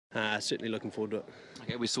certainly looking forward to it.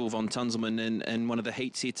 Okay, we saw Tunzelman in one of the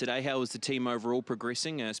heats here today. How is the team overall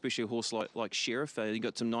progressing, especially a horse like Sherrif? You've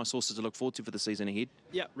got some nice horses to look forward to for the season ahead.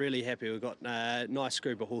 Yeah, really happy. We've got a nice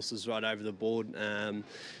group of horses right over the board.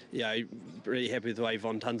 Really happy with the way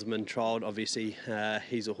Tunzelman trialled. Obviously,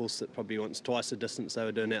 he's a horse that probably wants twice the distance they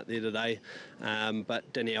were doing out there today.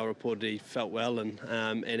 But Danielle reported he felt well,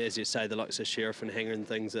 and as you say, the likes of Sherrif and Hanger and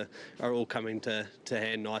things are all coming to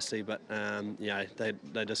hand nicely. But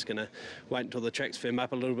they're just going to wait until the track's firm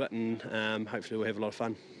up a little bit, and hopefully we'll have a lot of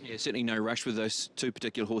fun. Yeah, certainly no rush with those two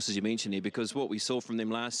particular horses you mentioned there, because what we saw from them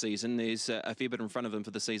last season, there's a fair bit in front of them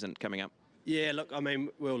for the season coming up. Yeah, look, I mean,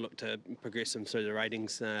 we'll look to progress them through the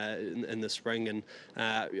ratings in the spring, and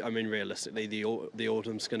I mean, realistically, the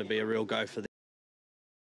autumn's going to be a real go for them.